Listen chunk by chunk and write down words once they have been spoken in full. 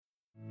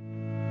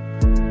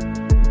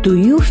Do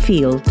you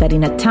feel that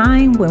in a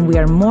time when we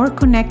are more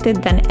connected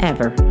than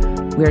ever,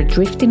 we are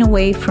drifting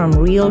away from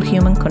real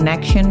human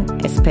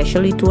connection,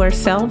 especially to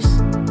ourselves?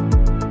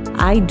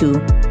 I do.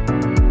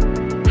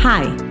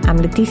 Hi, I'm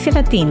Leticia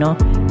Latino,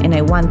 and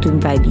I want to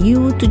invite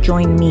you to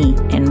join me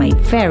and my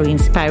very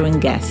inspiring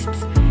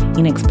guests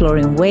in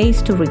exploring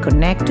ways to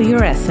reconnect to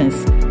your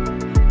essence,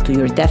 to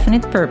your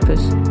definite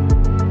purpose,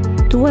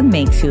 to what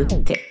makes you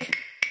tick.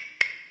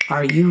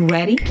 Are you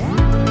ready?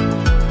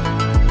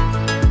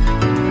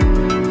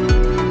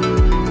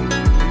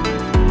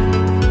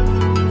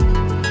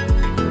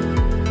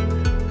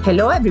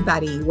 Hello,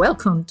 everybody.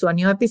 Welcome to a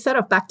new episode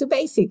of Back to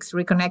Basics,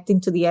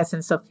 Reconnecting to the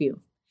Essence of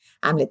You.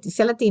 I'm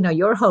Leticia Latino,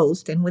 your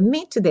host, and with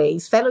me today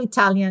is fellow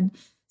Italian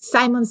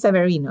Simon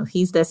Severino.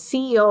 He's the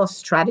CEO of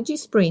Strategy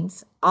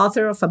Sprints,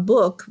 author of a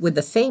book with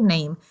the same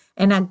name,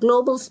 and a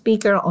global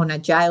speaker on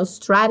agile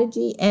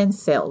strategy and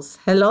sales.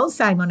 Hello,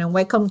 Simon, and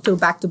welcome to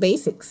Back to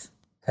Basics.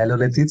 Hello,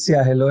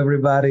 Leticia. Hello,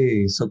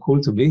 everybody. So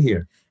cool to be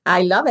here.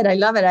 I love it.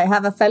 I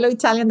have a fellow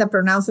Italian that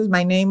pronounces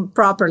my name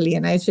properly,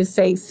 and I should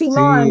say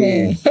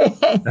Simone.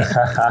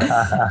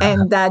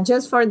 And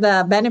just for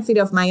the benefit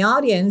of my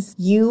audience,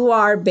 you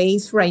are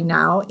based right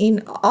now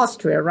in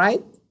Austria,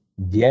 right?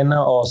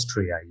 Vienna,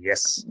 Austria,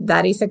 yes.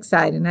 That is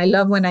exciting. I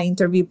love when I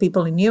interview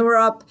people in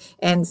Europe.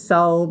 And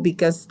so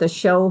because the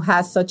show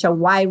has such a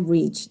wide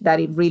reach that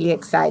it really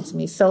excites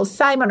me. So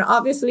Simon,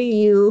 obviously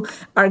you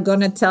are going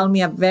to tell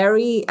me a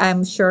very,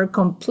 I'm sure,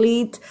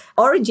 complete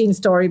origin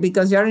story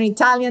because you're an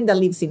Italian that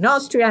lives in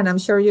Austria. And I'm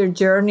sure your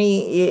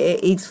journey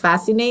is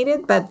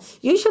fascinating. But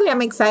usually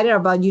I'm excited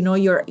about,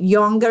 your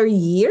younger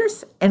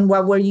years and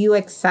what were you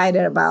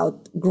excited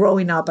about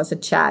growing up as a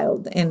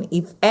child? And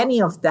if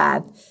any of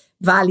that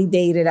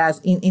validated as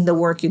in the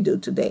work you do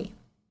today?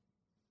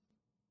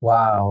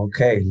 Wow.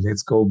 Okay.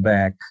 Let's go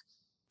back.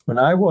 When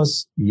I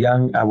was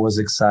young, I was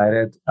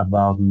excited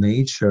about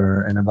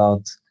nature and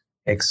about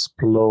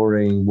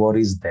exploring what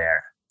is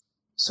there.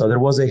 So there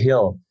was a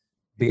hill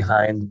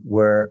behind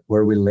where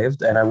we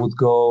lived, and I would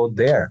go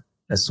there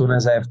as soon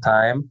as I have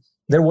time.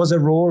 There was a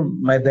rule.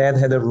 My dad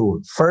had a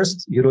rule.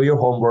 First, you do your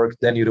homework,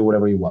 then you do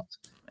whatever you want.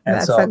 And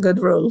that's a good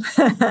rule.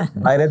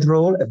 By that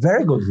rule, a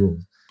very good rule.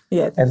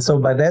 Yes. And so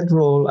by that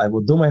rule, I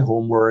would do my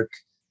homework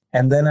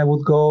and then I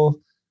would go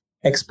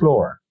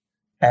explore.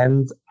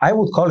 And I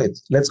would call it,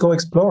 let's go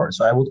explore.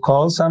 So I would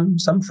call some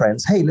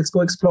friends, hey, let's go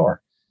explore.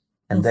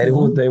 And they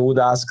would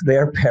ask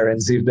their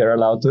parents if they're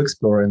allowed to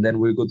explore. And then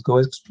we would go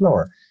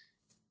explore.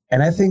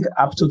 And I think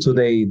up to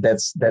today,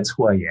 that's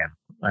who I am.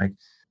 Like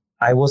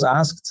I was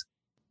asked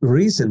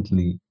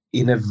recently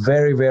in a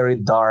very, very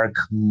dark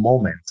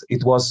moment.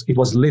 It was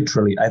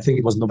literally, I think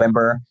it was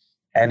November.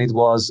 And it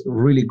was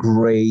really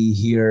gray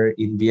here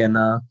in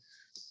Vienna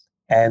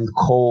and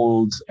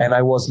cold. And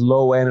I was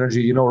low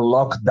energy,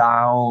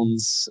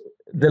 lockdowns,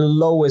 the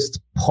lowest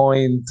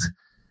point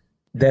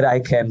that I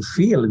can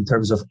feel in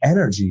terms of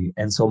energy.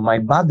 And so my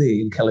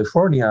buddy in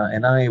California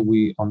and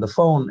we on the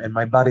phone, and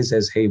my buddy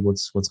says, hey,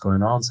 what's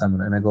going on, Simon?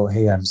 And I go,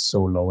 hey, I'm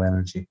so low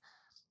energy.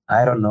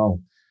 I don't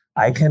know.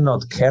 I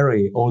cannot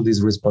carry all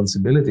this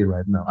responsibility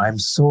right now. I'm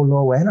so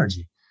low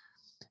energy.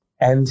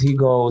 And he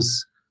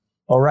goes,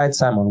 all right,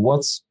 Simon,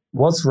 what's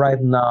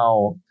right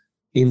now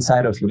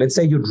inside of you? Let's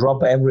say you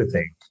drop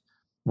everything.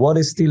 What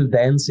is still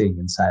dancing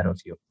inside of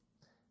you?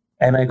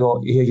 And I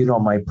go,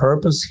 my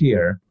purpose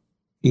here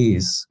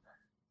is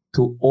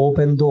to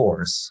open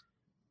doors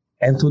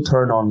and to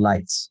turn on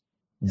lights.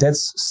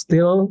 That's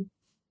still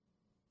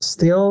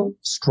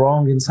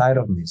strong inside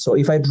of me. So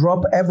if I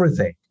drop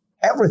everything,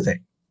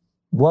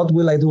 what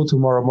will I do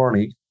tomorrow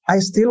morning? I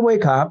still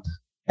wake up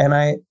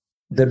and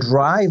the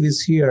drive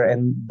is here,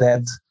 and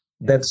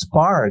that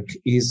spark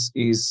is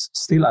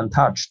still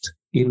untouched.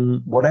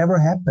 In whatever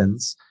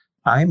happens,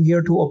 I'm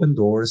here to open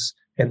doors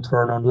and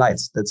turn on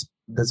lights.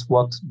 That's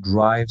what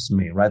drives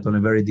me, right, on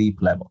a very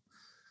deep level.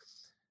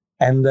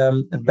 And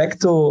back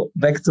to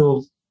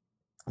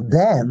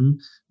then,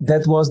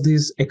 that was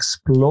this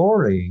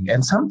exploring.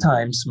 And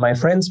sometimes my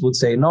friends would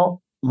say,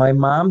 no, my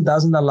mom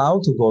doesn't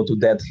allow to go to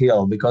that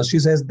hill because she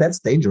says that's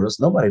dangerous.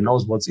 Nobody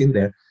knows what's in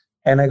there.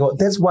 And I go,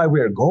 that's why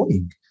we're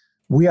going.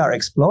 We are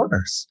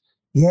explorers.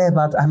 Yeah,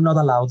 but I'm not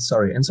allowed,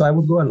 sorry. And so I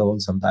would go alone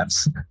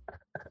sometimes.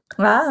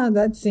 Wow,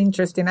 that's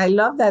interesting. I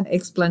love that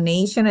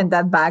explanation and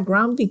that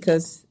background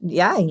because,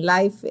 in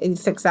life,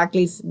 it's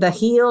exactly the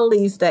hill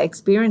is the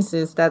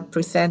experiences that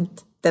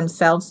present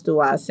themselves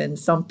to us. And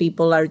some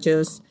people are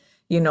just,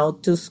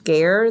 too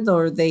scared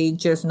or they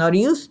just not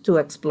used to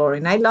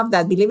exploring. I love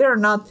that. Believe it or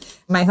not,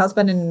 my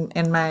husband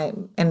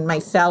and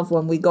myself,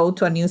 when we go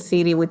to a new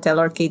city, we tell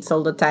our kids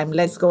all the time,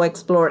 let's go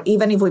explore.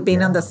 Even if we've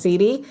been in the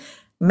city,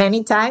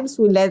 many times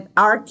we let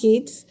our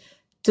kids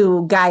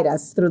to guide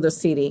us through the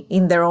city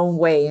in their own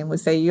way. And we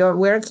say,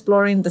 we're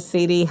exploring the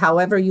city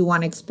however you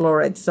want to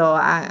explore it. So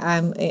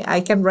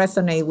I can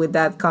resonate with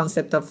that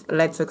concept of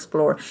let's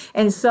explore.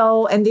 And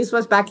this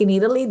was back in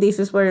Italy. This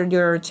is where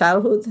your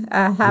childhood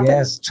happened?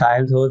 Yes,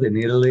 childhood in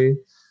Italy.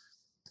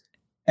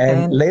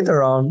 And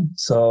later on,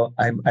 so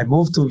I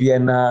moved to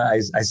Vienna.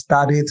 I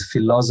studied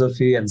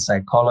philosophy and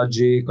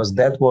psychology because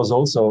that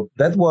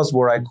was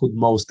where I could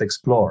most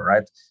explore,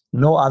 right?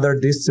 No other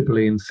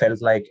discipline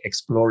felt like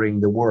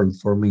exploring the world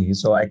for me.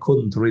 So I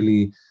couldn't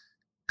really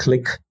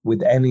click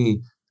with any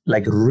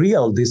like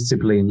real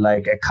discipline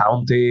like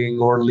accounting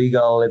or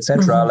legal,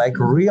 etc., like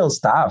real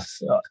stuff.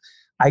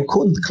 I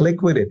couldn't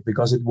click with it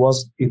because it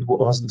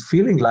wasn't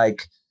feeling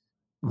like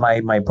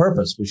my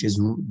purpose, which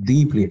is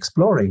deeply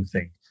exploring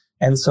thing.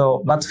 And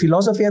so, but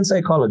philosophy and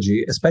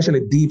psychology,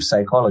 especially deep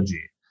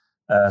psychology,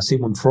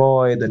 Sigmund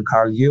Freud and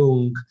Carl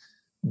Jung,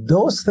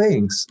 those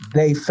things,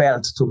 they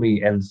felt to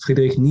me, and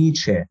Friedrich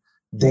Nietzsche,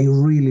 they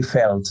really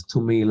felt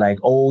to me like,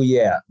 oh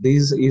yeah,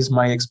 this is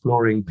my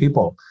exploring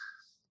people.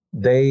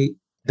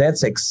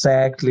 That's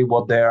exactly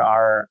what they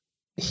are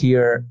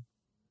here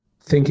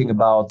thinking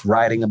about,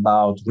 writing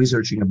about,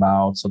 researching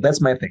about. So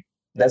that's my thing.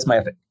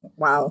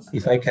 Wow.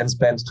 If I can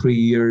spend 3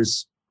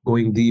 years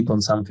going deep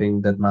on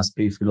something, that must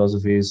be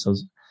philosophy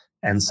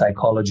and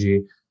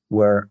psychology,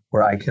 where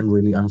I can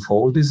really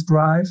unfold this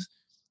drive.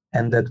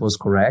 And that was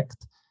correct.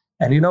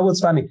 And you know what's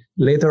funny?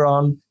 Later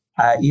on,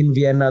 in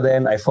Vienna,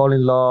 then I fall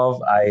in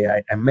love.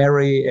 I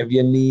marry a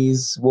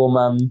Viennese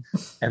woman,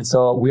 and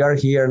so we are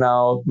here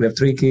now. We have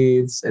 3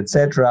 kids,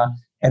 etc.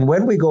 And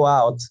when we go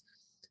out,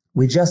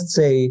 we just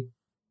say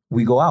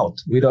we go out.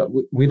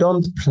 We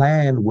don't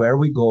plan where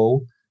we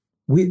go.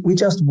 We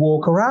just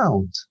walk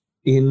around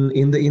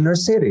in the inner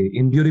city,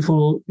 in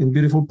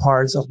beautiful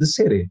parts of the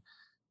city,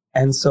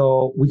 and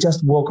so we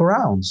just walk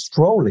around,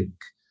 strolling.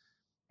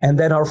 And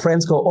then our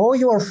friends go, "Oh,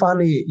 you are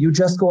funny. You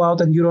just go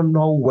out and you don't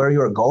know where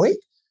you're going.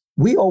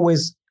 We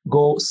always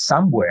go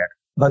somewhere,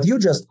 but you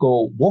just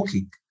go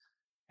walking."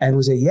 And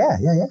we say, yeah.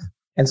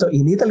 And so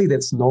in Italy,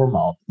 that's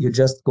normal. You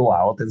just go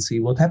out and see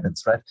what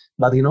happens, right?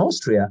 But in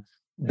Austria,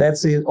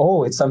 that's it.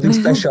 Oh, it's something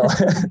special.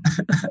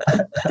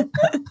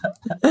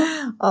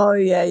 Oh,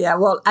 yeah.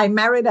 Well, I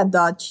married a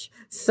Dutch,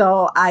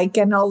 so I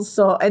can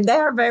also, and they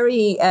are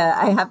very,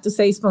 I have to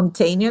say,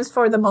 spontaneous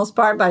for the most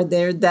part, but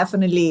they're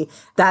definitely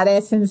that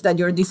essence that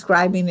you're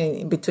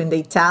describing between the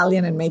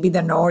Italian and maybe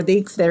the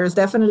Nordics. There's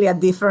definitely a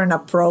different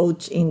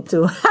approach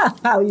into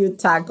how you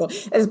tackle.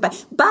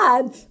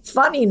 But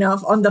funny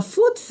enough, on the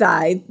food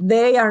side,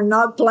 they are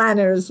not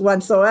planners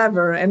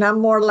whatsoever. And I'm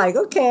more like,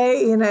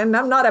 okay, and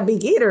I'm not a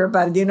big eater,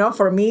 but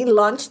for me,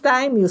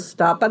 lunchtime, you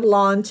stop at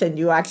lunch and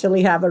you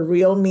actually have a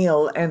real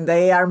meal. And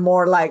they are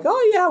more like,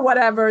 oh yeah,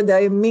 whatever.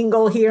 They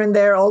mingle here and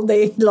there all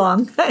day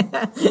long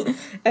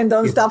and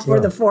don't stop for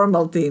the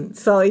formal thing.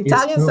 So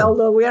Italians,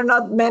 although we are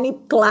not many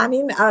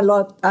planning a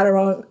lot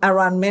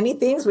around many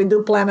things, we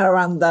do plan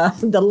around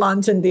the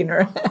lunch and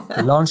dinner.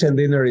 Lunch and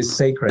dinner is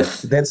sacred.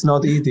 That's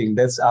not eating.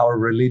 That's our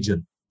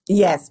religion.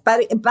 Yes,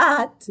 but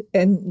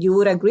and you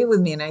would agree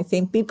with me, and I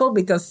think people,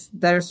 because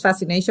there's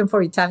fascination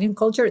for Italian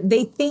culture,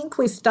 they think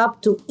we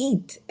stop to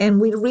eat and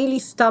we really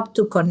stop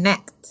to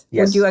connect.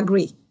 Yes. Would you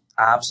agree?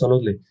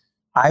 Absolutely.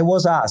 I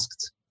was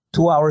asked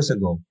 2 hours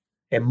ago,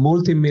 a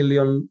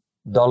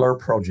multi-million-dollar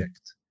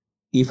project,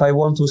 if I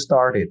want to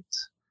start it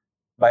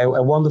by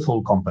a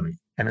wonderful company.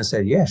 And I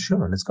said, yeah,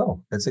 sure, let's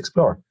go. Let's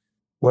explore.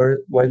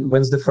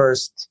 When's the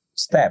first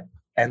step?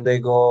 And they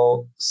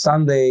go,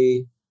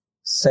 Sunday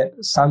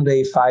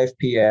 5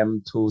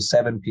 p.m. to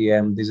 7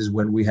 p.m. This is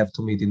when we have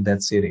to meet in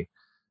that city.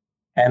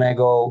 And I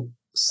go,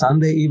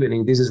 Sunday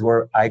evening, this is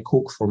where I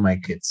cook for my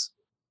kids.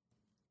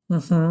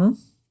 Mm-hmm.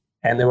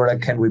 And they were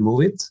like, can we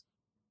move it?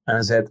 And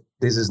I said,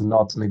 this is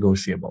not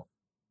negotiable.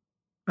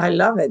 I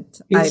love it.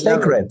 It's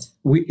sacred.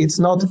 It's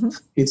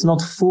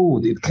not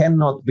food. It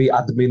cannot be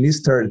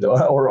administered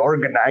or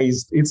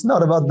organized. It's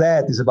not about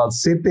that. It's about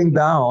sitting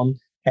down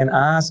and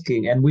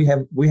asking. And we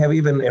have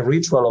even a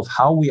ritual of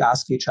how we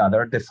ask each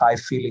other the 5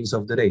 feelings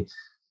of the day.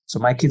 So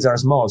my kids are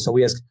small. So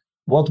we ask,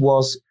 what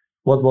was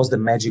the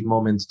magic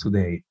moment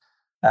today?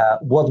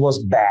 What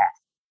was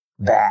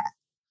bad?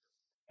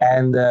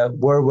 And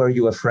where were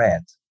you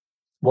afraid?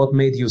 What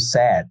made you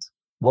sad?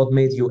 What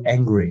made you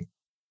angry?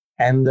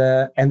 And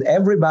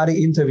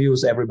everybody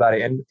interviews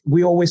everybody. And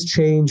we always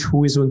change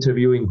who is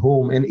interviewing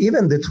whom. And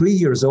even the 3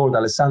 years old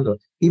Alessandro,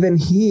 even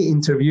he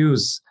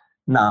interviews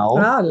now.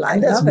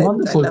 And that's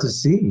wonderful to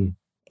see.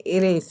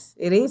 It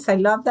is. I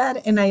love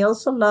that. And I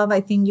also love,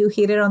 I think you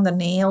hit it on the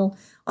nail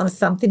on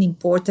something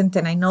important.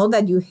 And I know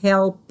that you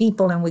help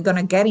people, and we're going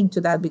to get into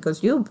that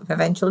because you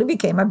eventually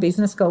became a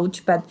business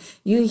coach, but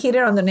you hit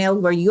it on the nail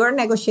where you're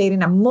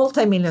negotiating a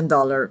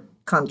multi-million-dollar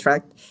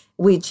contract,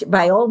 which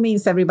by all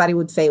means, everybody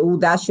would say, oh,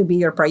 that should be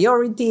your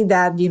priority,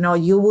 that,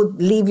 you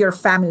would leave your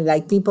family.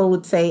 Like people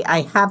would say,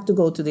 I have to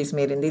go to this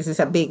meeting. This is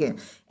a big one.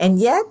 And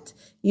yet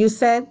you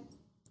said,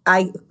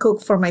 I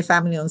cook for my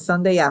family on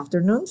Sunday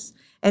afternoons.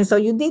 And so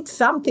you did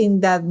something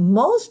that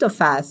most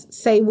of us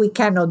say we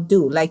cannot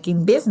do. Like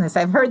in business,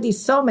 I've heard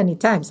this so many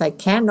times. I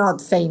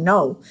cannot say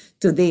no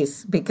to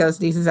this because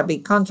this is a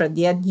big contract.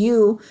 Yet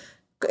you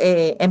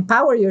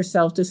empower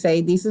yourself to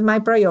say, this is my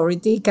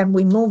priority. Can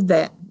we move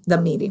the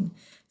meeting?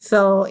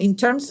 So in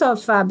terms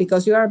of,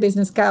 because you are a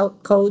business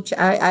coach,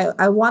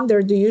 I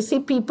wonder, do you see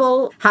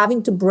people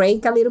having to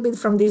break a little bit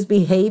from this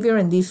behavior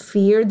and this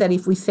fear that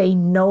if we say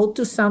no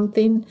to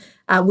something,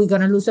 we're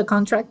going to lose a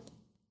contract?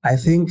 I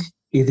think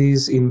it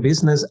is in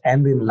business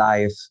and in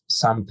life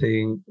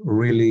something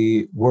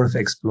really worth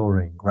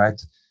exploring, right?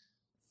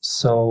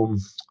 So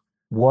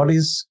what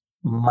is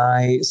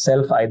my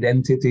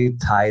self-identity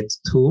tied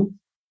to?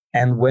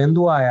 And when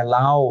do I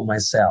allow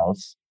myself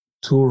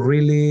to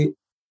really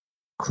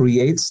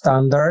create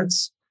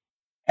standards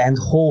and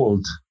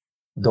hold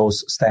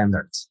those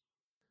standards?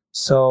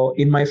 So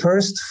in my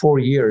first 4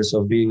 years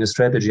of being a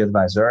strategy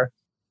advisor,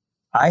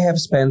 I have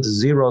spent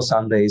 0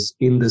 Sundays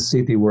in the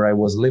city where I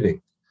was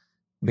living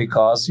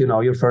because,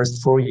 your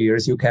first 4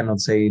 years, you cannot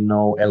say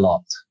no a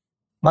lot.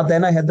 But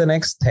then I had the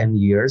next 10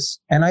 years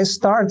and I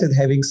started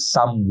having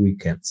some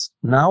weekends.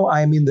 Now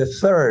I'm in the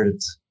third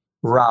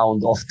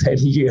round of 10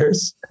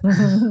 years.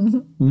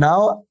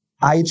 Now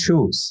I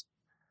choose.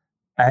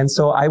 And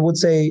so I would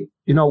say,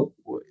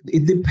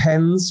 it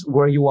depends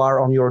where you are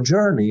on your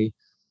journey,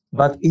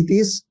 but it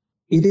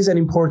is an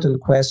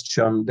important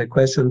question. The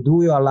question,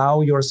 do you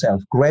allow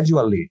yourself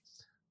gradually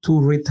to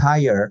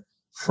retire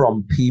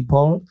from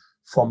people,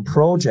 from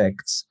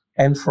projects,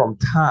 and from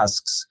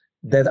tasks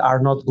that are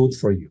not good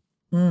for you?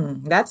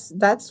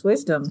 That's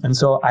wisdom. And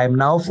so I'm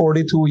now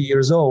 42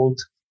 years old.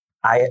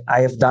 I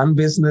have done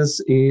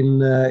business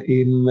in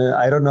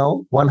I don't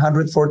know,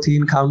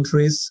 114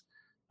 countries,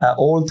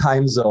 all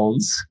time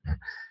zones.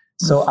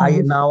 So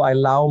I now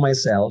allow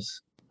myself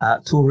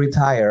to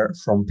retire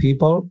from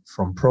people,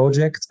 from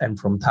projects, and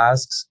from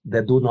tasks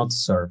that do not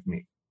serve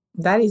me.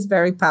 That is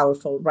very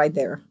powerful right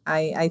there.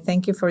 I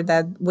thank you for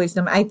that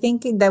wisdom. I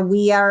think that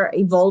we are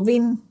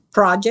evolving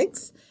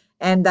projects.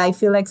 And I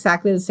feel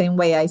exactly the same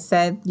way. I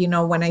said,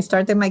 when I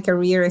started my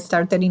career, I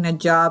started in a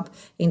job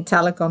in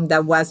telecom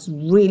that was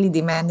really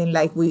demanding.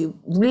 Like we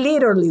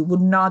literally would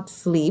not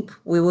sleep.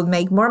 We would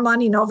make more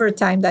money in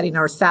overtime than in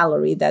our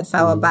salary. That's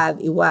how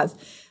bad it was.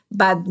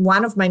 But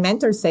one of my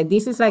mentors said,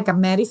 this is like a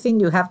medicine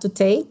you have to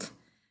take,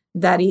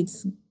 that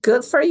it's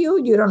good for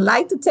you. You don't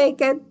like to take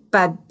it,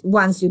 but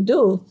once you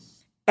do,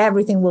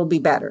 everything will be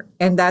better.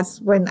 And that's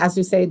when, as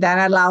you say,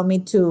 that allowed me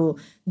to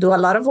do a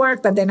lot of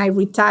work, but then I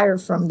retired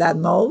from that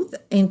mode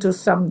into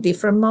some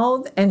different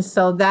mode. And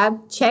so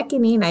that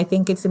checking in, I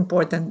think it's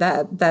important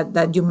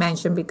that you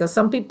mentioned, because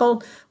some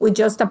people would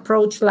just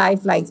approach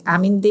life like,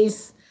 I'm in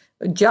this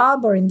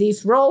job or in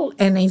this role,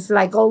 and it's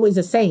like always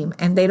the same,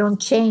 and they don't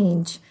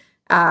change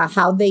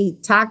how they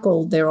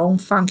tackle their own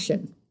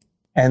function.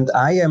 And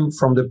I am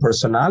from the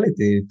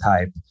personality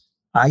type.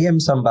 I am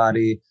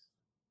somebody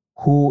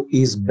who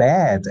is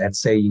bad at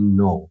saying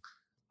no.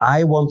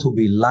 I want to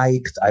be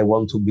liked. I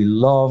want to be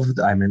loved.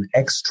 I'm an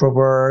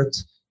extrovert.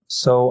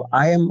 So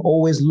I am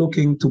always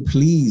looking to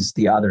please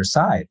the other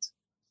side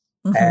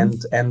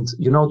and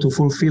to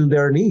fulfill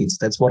their needs.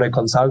 That's what a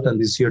consultant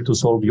is here to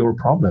solve your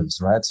problems,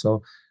 right?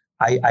 So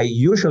I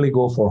usually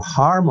go for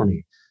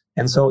harmony.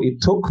 And so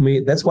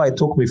that's why it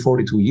took me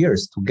 42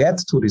 years to get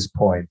to this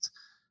point.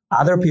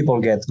 Other people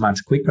get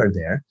much quicker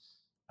there.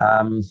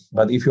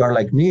 But if you are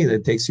like me,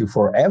 it takes you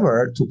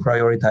forever to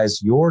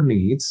prioritize your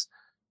needs,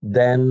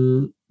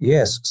 then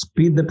yes,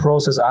 speed the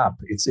process up.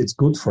 It's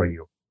good for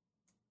you.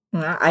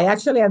 I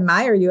actually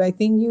admire you. I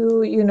think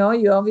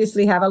you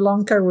obviously have a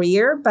long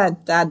career,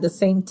 but at the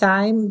same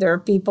time, there are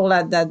people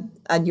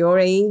at your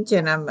age,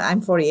 and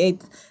I'm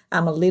 48.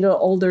 I'm a little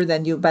older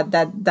than you, but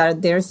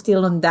that they're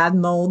still on that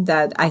mode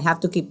that I have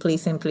to keep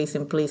pleasing.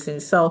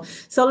 So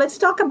let's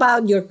talk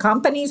about your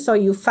company. So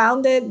you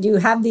founded, you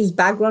have this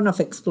background of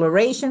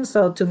exploration.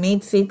 So to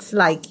me, it's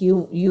like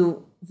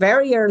you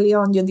very early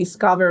on, you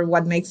discover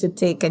what makes you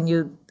tick, and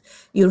you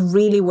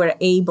really were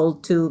able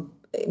to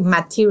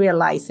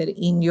materialize it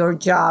in your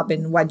job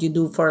and what you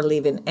do for a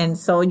living. And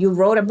so you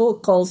wrote a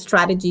book called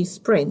Strategy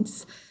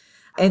Sprints,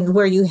 and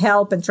where you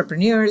help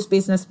entrepreneurs,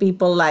 business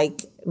people,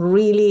 like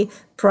really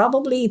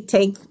probably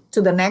take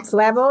to the next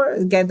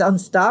level, get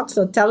unstuck.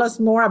 So tell us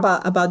more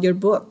about your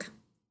book.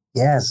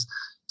 Yes.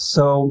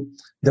 So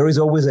there is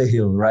always a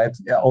hill, right?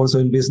 Also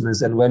in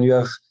business. And when you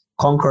have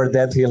conquered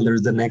that hill,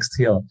 there's the next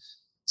hill.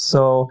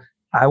 So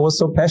I was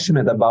so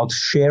passionate about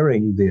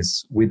sharing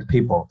this with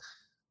people.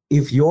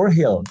 If your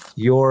hill,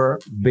 your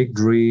big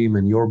dream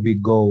and your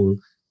big goal,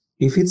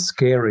 if it's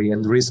scary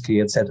and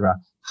risky, etc.,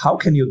 how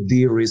can you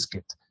de-risk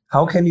it?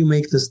 How can you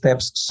make the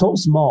steps so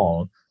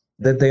small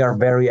that they are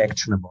very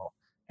actionable?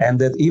 And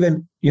that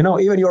even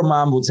your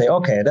mom would say,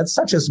 okay, that's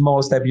such a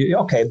small step.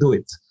 Okay, do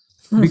it.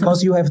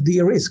 Because you have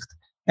de-risked.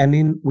 And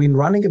in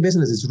running a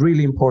business, it's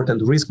really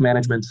important, risk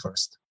management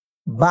first.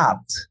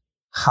 But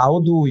how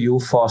do you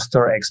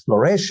foster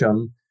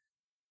exploration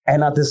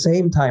and at the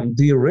same time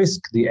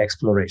de-risk the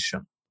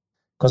exploration?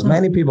 Because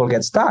many people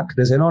get stuck.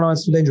 They say, no,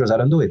 it's too dangerous. I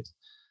don't do it.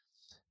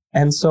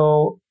 And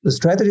so the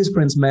strategy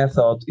sprints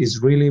method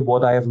is really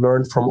what I have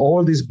learned from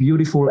all these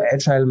beautiful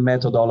agile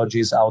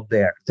methodologies out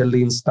there. The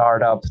lean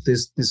startup,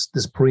 this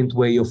sprint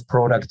way of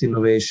product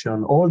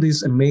innovation, all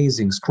these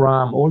amazing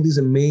Scrum, all these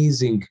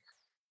amazing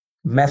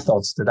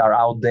methods that are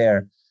out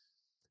there.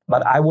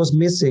 but I was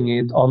missing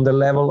it on the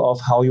level of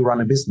how you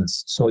run a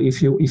business. So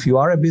if you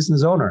are a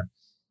business owner,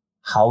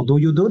 how do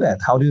you do that?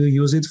 How do you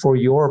use it for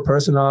your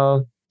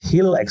personal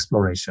hill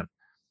exploration?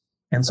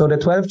 And so the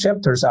 12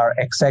 chapters are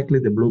exactly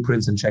the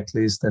blueprints and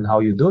checklist and how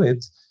you do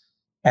it.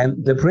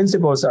 And the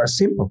principles are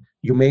simple.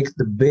 You make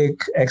the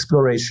big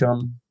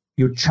exploration,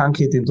 you chunk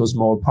it into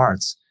small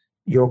parts.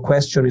 Your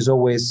question is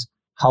always,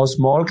 how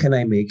small can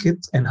I make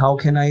it and how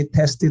can I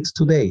test it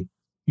today?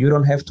 You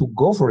don't have to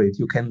go for it.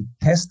 You can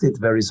test it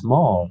very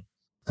small.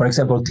 For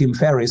example, Tim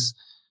Ferriss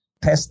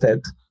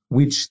tested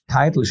which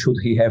title should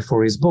he have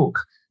for his book,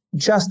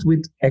 just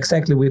with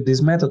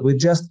this method, with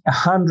just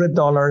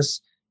 $100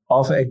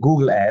 of a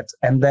Google ad.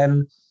 And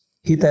then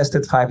he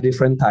tested 5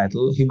 different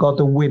titles. He got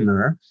a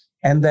winner.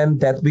 And then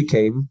that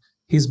became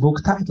his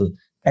book title.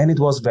 And it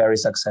was very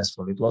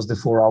successful. It was the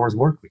 4 hours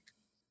work week.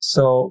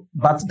 So,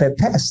 but the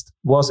test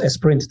was a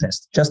sprint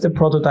test, just a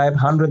prototype,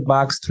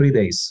 $100, 3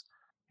 days.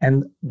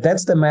 And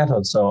that's the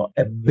method. So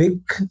a big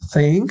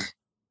thing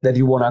that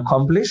you want to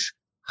accomplish,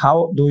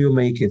 how do you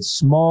make it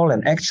small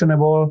and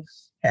actionable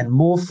and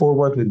move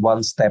forward with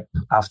one step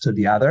after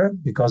the other?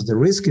 Because the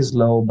risk is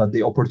low, but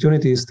the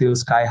opportunity is still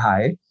sky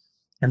high.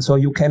 And so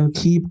you can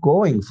keep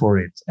going for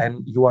it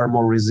and you are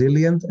more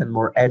resilient and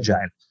more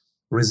agile.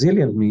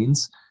 Resilient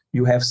means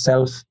you have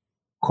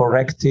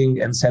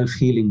self-correcting and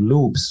self-healing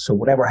loops. So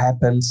whatever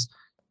happens,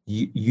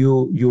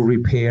 you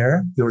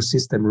repair, your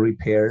system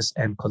repairs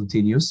and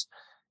continues.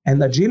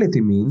 And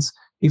agility means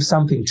if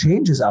something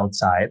changes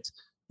outside,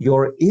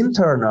 your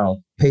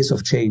internal pace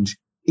of change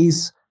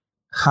is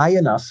high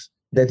enough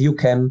that you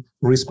can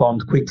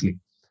respond quickly.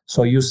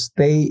 So you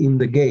stay in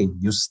the game,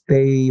 you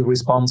stay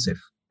responsive.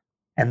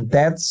 And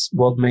that's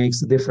what makes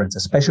the difference,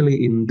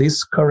 especially in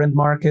these current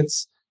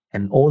markets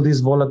and all this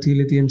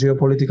volatility and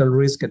geopolitical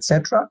risk,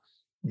 etc.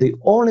 The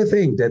only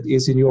thing that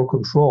is in your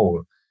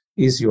control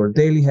is your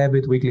daily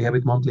habit, weekly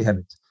habit, monthly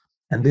habit.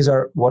 And these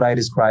are what I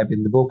describe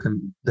in the book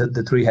and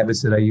the 3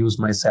 habits that I use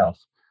myself.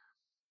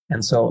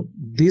 And so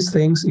these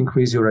things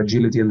increase your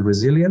agility and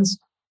resilience.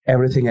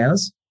 Everything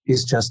else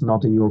is just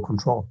not in your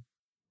control.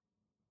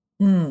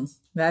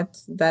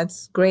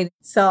 That's great.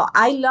 So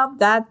I love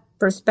that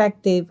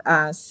perspective,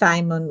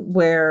 Simon,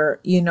 where,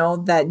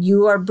 that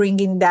you are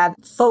bringing that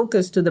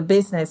focus to the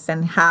business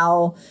and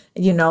how,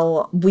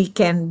 we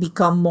can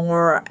become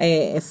more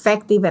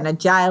effective and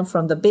agile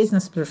from the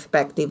business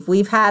perspective.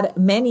 We've had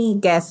many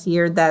guests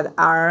here that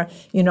are,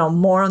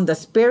 more on the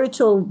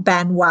spiritual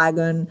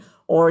bandwagon,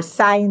 or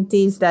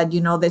scientists that,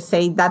 they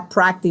say that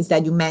practice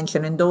that you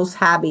mentioned and those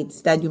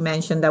habits that you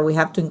mentioned that we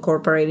have to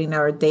incorporate in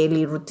our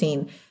daily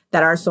routine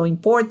that are so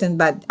important.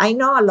 But I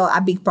know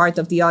a big part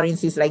of the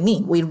audience is like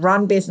me. We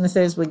run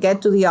businesses, we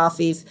get to the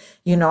office.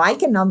 I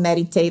cannot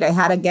meditate. I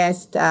had a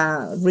guest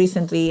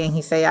recently and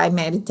he said, I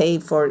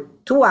meditate for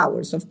 2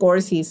 hours. Of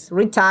course, he's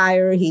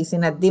retired. He's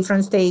in a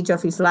different stage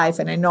of his life.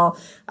 And I know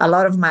a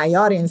lot of my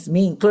audience,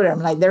 me included, I'm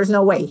like, there's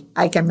no way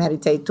I can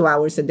meditate 2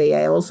 hours a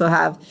day. I also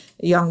have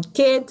young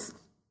kids.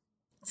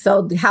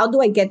 So how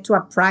do I get to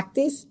a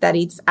practice that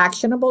it's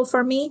actionable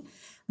for me,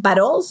 but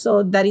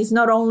also that is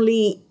not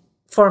only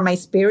for my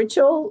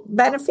spiritual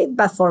benefit,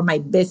 but for my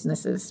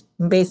business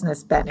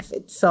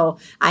benefit. So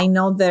I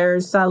know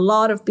there's a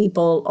lot of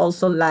people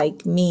also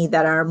like me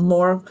that are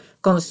more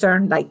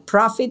concerned, like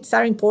profits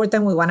are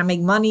important. We want to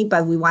make money,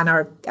 but we want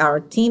our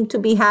team to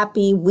be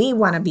happy. We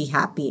want to be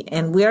happy.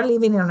 And we are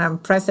living in an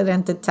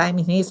unprecedented time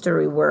in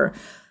history where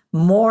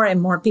more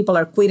and more people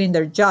are quitting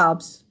their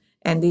jobs.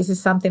 And this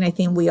is something I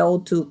think we owe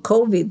to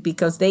COVID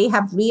because they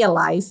have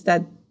realized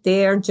that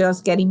they're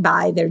just getting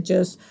by. They're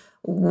just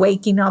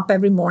waking up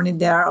every morning,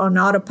 they're on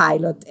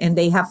autopilot, and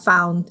they have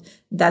found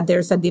that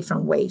there's a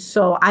different way.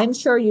 So I'm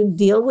sure you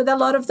deal with a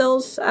lot of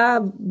those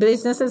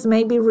businesses,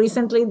 maybe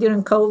recently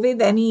during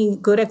COVID. Any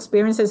good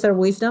experiences or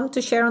wisdom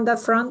to share on that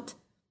front?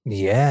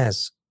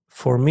 Yes.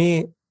 For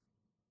me,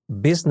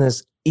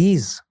 business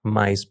is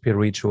my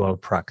spiritual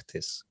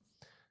practice.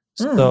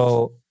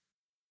 So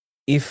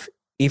if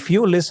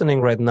you're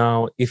listening right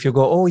now, if you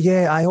go, oh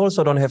yeah, I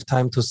also don't have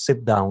time to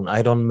sit down,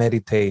 I don't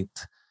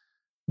meditate,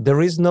 there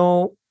is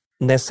no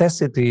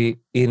necessity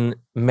in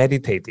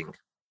meditating.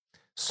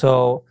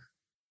 So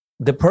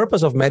the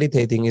purpose of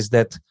meditating is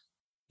that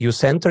you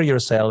center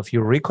yourself,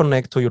 you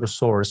reconnect to your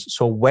source.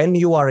 So when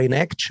you are in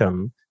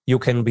action, you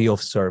can be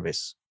of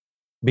service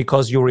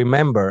because you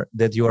remember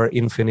that you are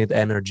infinite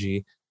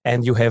energy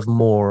and you have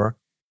more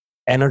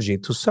energy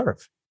to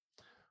serve.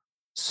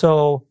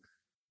 So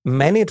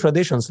many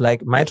traditions,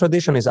 like my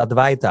tradition is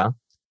Advaita,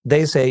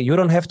 they say you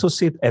don't have to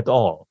sit at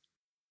all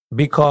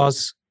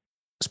because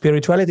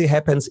spirituality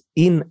happens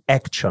in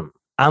action,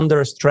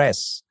 under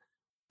stress.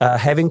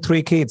 Having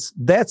 3 kids,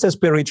 that's a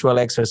spiritual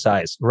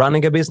exercise.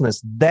 Running a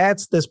business,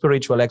 that's the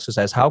spiritual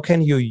exercise. How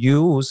can you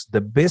use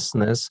the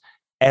business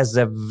as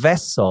a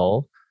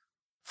vessel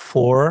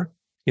for,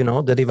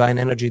 the divine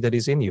energy that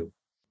is in you,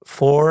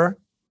 for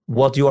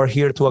what you are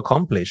here to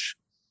accomplish?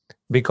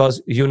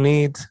 Because you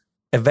need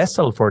a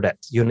vessel for that.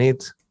 You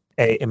need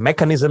a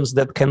mechanisms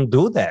that can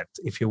do that.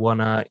 If you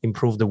want to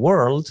improve the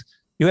world,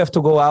 You have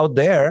to go out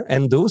there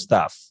and do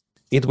stuff.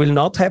 It will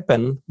not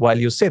happen while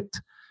you sit.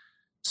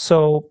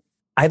 So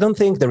I don't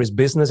think there is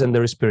business and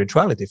there is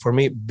spirituality. For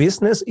me,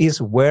 business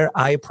is where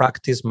I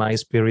practice my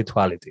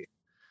spirituality.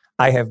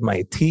 I have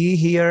my tea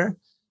here.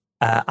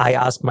 I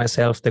ask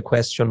myself the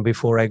question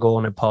before I go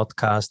on a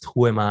podcast,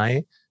 who am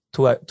I?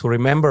 To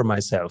remember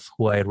myself,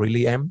 who I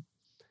really am,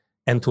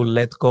 and to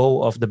let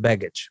go of the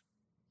baggage.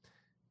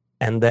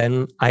 And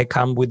then I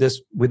come with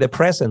a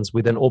presence,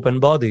 with an open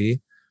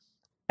body,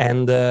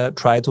 and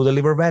try to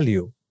deliver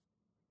value.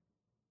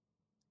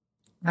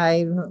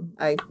 I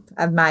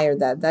admire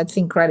that. That's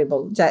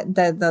incredible.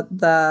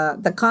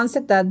 The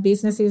concept that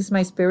business is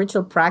my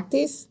spiritual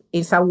practice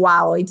is a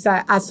wow. It's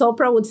as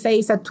Oprah would say,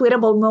 it's a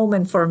tweetable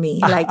moment for me.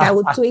 Like I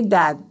would tweet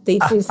that.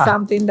 This is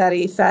something that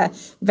is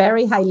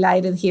very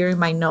highlighted here in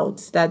my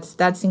notes.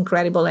 That's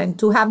incredible. And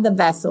to have the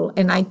vessel,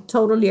 and I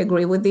totally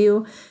agree with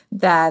you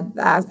that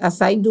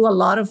as I do a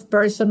lot of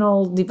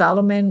personal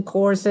development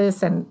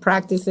courses and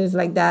practices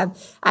like that,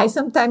 I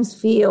sometimes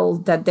feel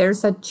that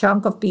there's a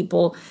chunk of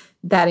people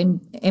that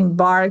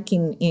embark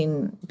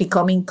in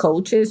becoming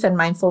coaches and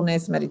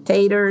mindfulness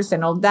meditators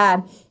and all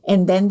that.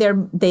 And then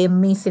they're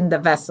missing the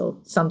vessel.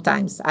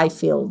 Sometimes I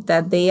feel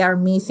that they are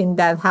missing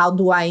that. How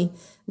do I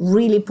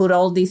really put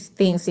all these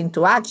things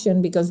into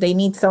action? Because they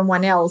need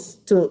someone else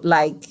to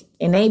like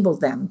enable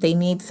them. They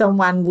need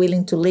someone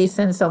willing to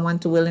listen,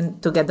 someone willing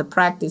to get the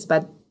practice.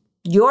 But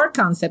your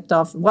concept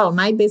of, well,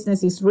 my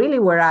business is really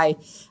where I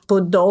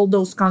put all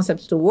those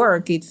concepts to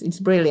work.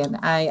 It's brilliant.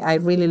 I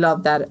really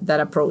love that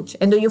approach.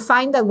 And do you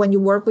find that when you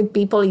work with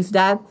people, is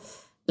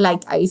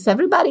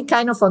everybody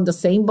kind of on the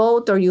same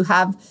boat, or you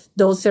have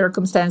those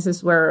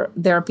circumstances where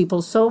there are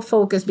people so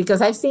focused? Because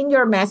I've seen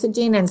your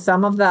messaging, and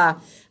some of the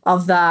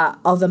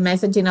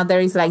messaging out there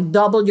is like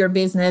double your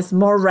business,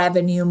 more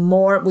revenue,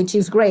 more, which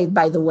is great,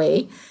 by the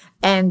way.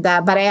 And,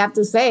 but I have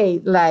to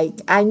say,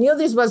 like, I knew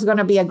this was going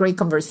to be a great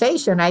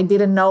conversation. I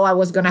didn't know I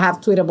was going to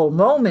have tweetable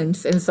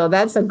moments. And so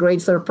that's a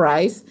great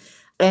surprise.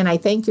 And I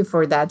thank you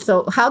for that.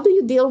 So how do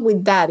you deal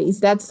with that?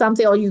 Is that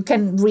something, or you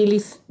can really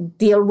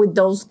deal with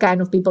those kind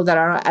of people that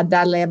are at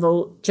that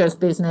level, just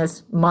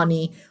business,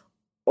 money,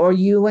 or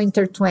you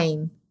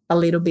intertwine a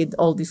little bit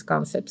all these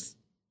concepts?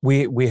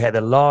 We had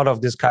a lot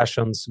of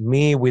discussions,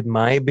 me with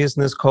my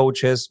business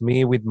coaches,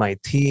 me with my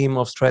team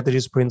of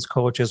strategy sprints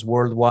coaches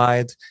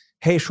worldwide.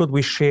 Hey, should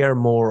we share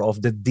more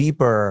of the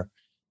deeper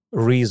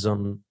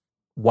reason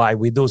why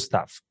we do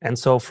stuff? And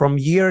so from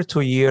year to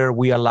year,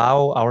 we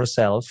allow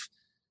ourselves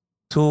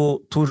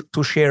to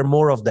share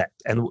more of that.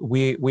 And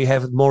we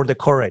have more the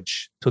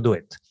courage to do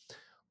it.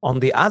 On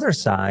the other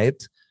side,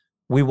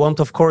 we want,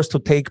 of course, to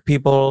take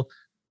people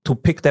to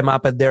pick them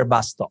up at their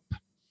bus stop.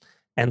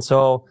 And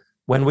so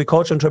when we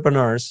coach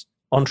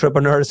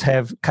entrepreneurs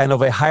have kind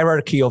of a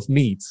hierarchy of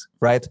needs,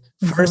 right?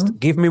 Mm-hmm. First,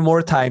 give me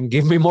more time,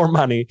 give me more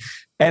money.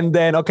 And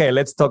then, okay,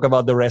 let's talk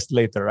about the rest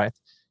later, right?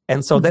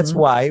 And so that's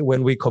why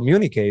when we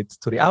communicate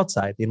to the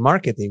outside in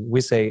marketing,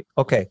 we say,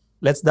 okay,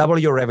 let's double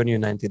your revenue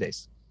in 90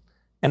 days.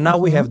 And now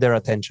we have their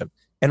attention.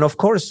 And of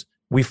course,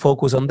 we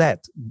focus on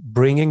that,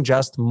 bringing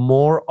just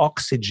more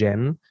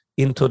oxygen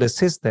into the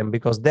system,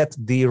 because that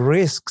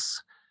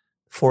de-risks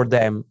for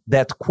them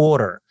that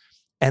quarter.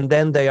 And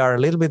then they are a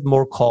little bit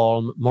more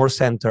calm, more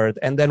centered,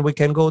 and then we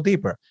can go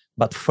deeper.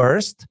 But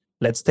first,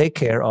 let's take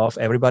care of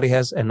everybody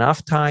has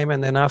enough time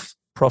and enough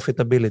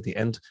profitability.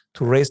 And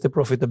to raise the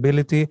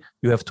profitability,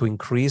 you have to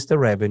increase the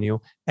revenue,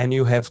 and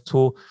you have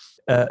to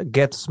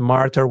get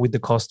smarter with the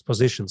cost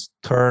positions,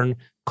 turn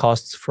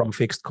costs from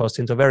fixed costs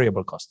into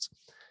variable costs.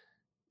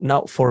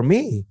 Now, for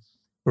me,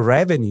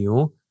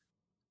 revenue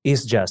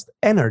is just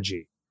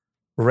energy.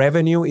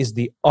 Revenue is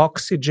the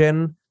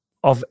oxygen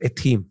of a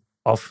team,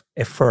 of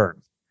a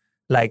firm.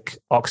 Like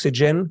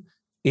oxygen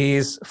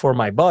is, for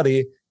my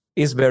body,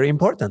 is very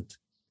important.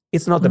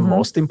 It's not the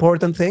most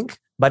important thing,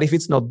 but if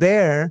it's not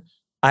there,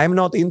 I'm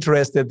not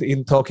interested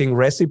in talking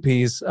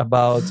recipes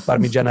about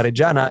Parmigiana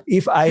Reggiana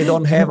if I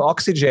don't have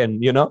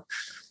oxygen, you know?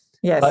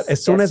 Yes. But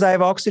as soon as I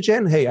have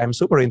oxygen, hey, I'm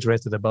super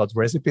interested about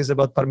recipes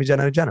about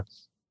Parmigiana Reggiana.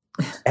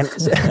 And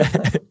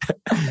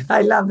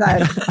I love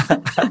that.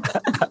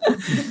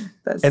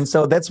 And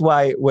so that's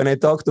why when I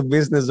talk to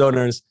business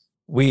owners,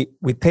 we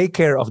take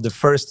care of the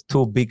first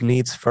two big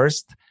needs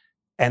first.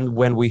 And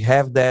when we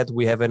have that,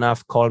 we have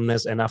enough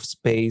calmness, enough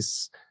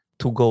space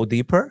to go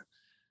deeper.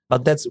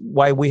 But that's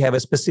why we have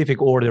a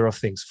specific order of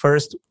things.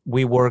 First,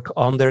 we work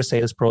on their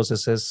sales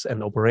processes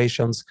and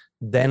operations.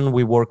 Then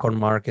we work on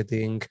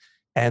marketing.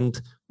 And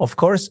of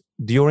course,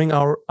 during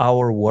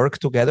our work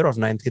together of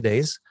 90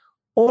 days,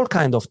 all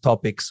kinds of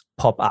topics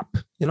pop up.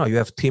 You know, you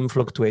have team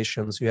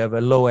fluctuations, you have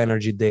a low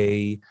energy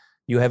day,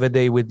 you have a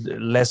day with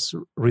less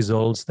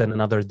results than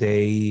another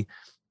day.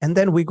 And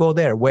then we go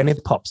there when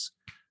it pops.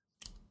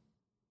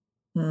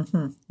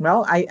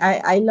 Well,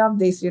 I love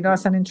this. You know,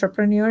 as an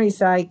entrepreneur, it's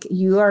like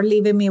you are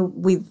leaving me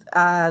with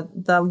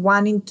the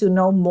wanting to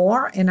know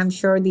more, and I'm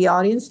sure the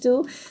audience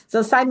too.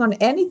 So, Simon,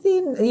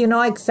 anything, you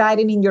know,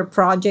 exciting in your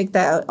project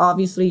that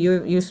obviously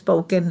you've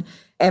spoken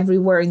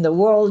everywhere in the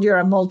world. You're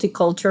a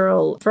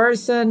multicultural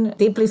person,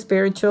 deeply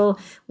spiritual.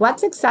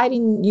 What's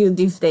exciting you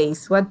these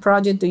days? What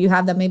project do you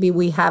have that maybe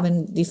we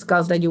haven't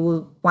discussed that you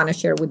will want to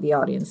share with the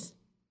audience?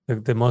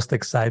 The most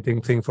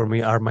exciting thing for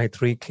me are my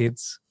 3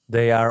 kids.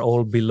 They are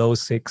all below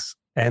 6,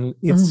 and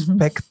it's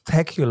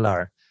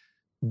spectacular.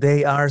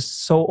 They are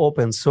so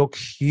open, so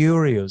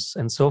curious,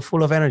 and so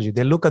full of energy.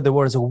 They look at the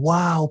world and say,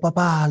 wow,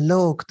 Papa,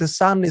 look, the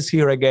sun is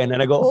here again.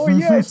 And I go, oh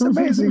yeah, it's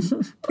amazing.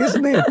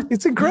 Isn't it?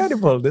 It's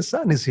incredible. The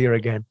sun is here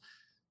again.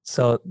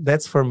 So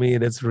that's for me,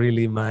 that's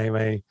really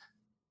my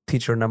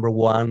teacher number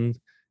 1.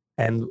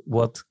 And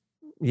what,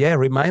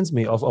 reminds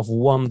me of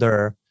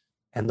wonder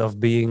and of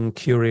being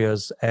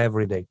curious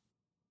every day.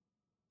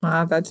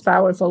 Wow, that's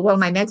powerful. Well,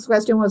 my next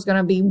question was going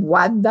to be,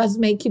 what does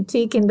make you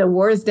tick in the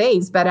worst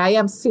days? But I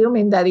am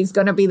assuming that it's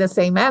going to be the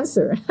same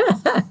answer.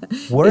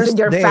 Worst is it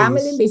your days?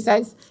 family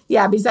besides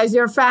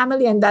your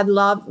family and that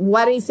love?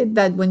 What is it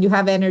that when you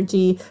have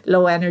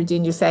low energy,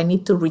 and you say, I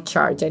need to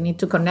recharge, I need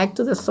to connect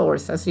to the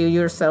source, as you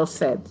yourself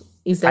said?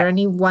 Is there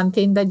any one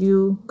thing that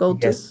you go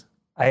to? Yes,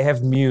 I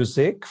have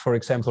music, for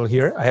example,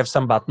 here. I have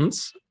some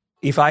buttons.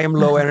 If I am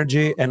low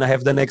energy and I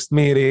have the next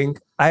meeting,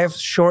 I have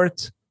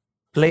short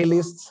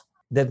playlists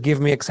that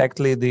give me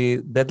exactly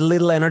that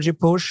little energy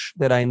push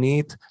that I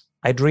need.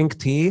 I drink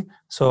tea.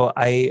 So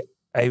I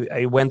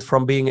went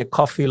from being a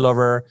coffee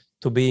lover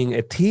to being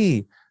a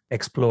tea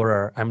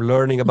explorer. I'm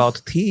learning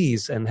about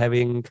teas and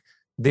having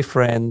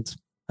different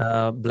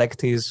black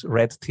teas,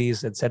 red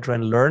teas, etc.,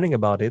 and learning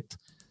about it.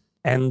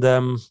 And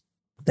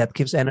that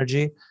gives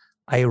energy.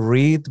 I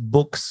read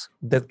books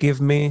that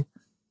give me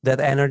that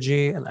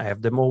energy, and I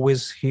have them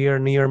always here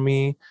near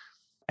me.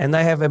 And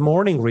I have a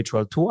morning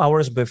ritual 2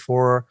 hours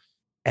before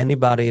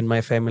anybody in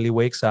my family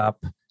wakes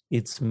up.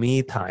 It's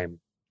me time.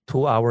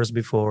 2 hours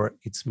before,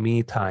 it's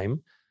me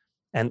time.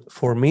 And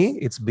for me,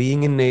 it's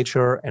being in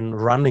nature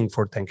and running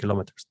for 10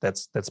 kilometers.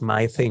 That's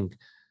my thing.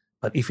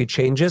 But if it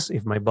changes,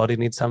 if my body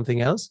needs something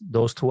else,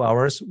 those 2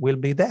 hours will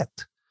be that.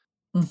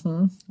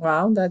 Mm-hmm.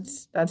 Wow,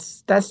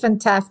 that's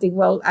fantastic.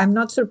 Well, I'm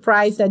not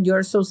surprised that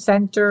you're so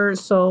centered,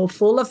 so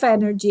full of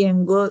energy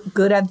and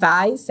good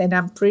advice. And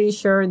I'm pretty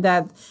sure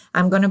that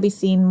I'm going to be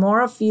seeing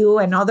more of you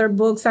and other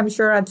books, I'm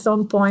sure, at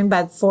some point.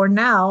 But for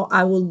now,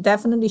 I will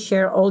definitely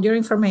share all your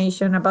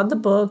information about the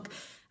book,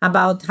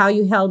 about how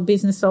you help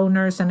business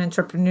owners and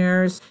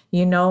entrepreneurs,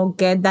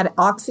 get that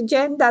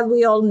oxygen that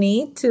we all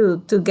need to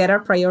get our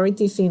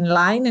priorities in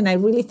line. And I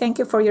really thank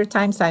you for your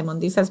time, Simon.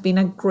 This has been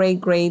a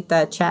great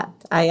chat.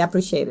 I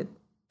appreciate it.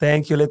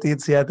 Thank you,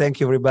 Letizia. Thank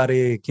you,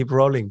 everybody. Keep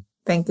rolling.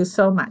 Thank you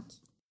so much.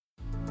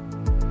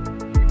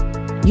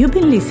 You've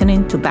been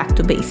listening to Back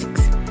to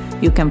Basics.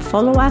 You can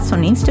follow us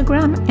on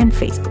Instagram and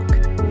Facebook.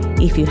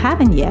 If you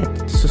haven't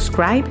yet,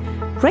 subscribe,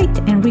 rate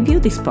and review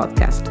this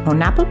podcast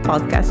on Apple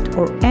Podcast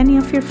or any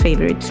of your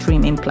favorite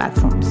streaming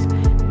platforms.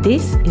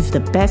 This is the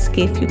best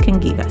gift you can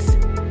give us.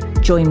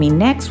 Join me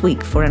next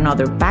week for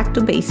another Back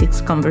to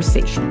Basics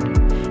conversation.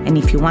 And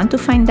if you want to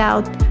find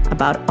out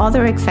about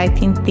other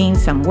exciting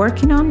things I'm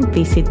working on,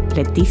 visit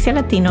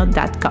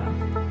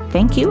leticialatino.com.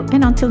 Thank you,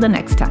 and until the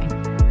next time.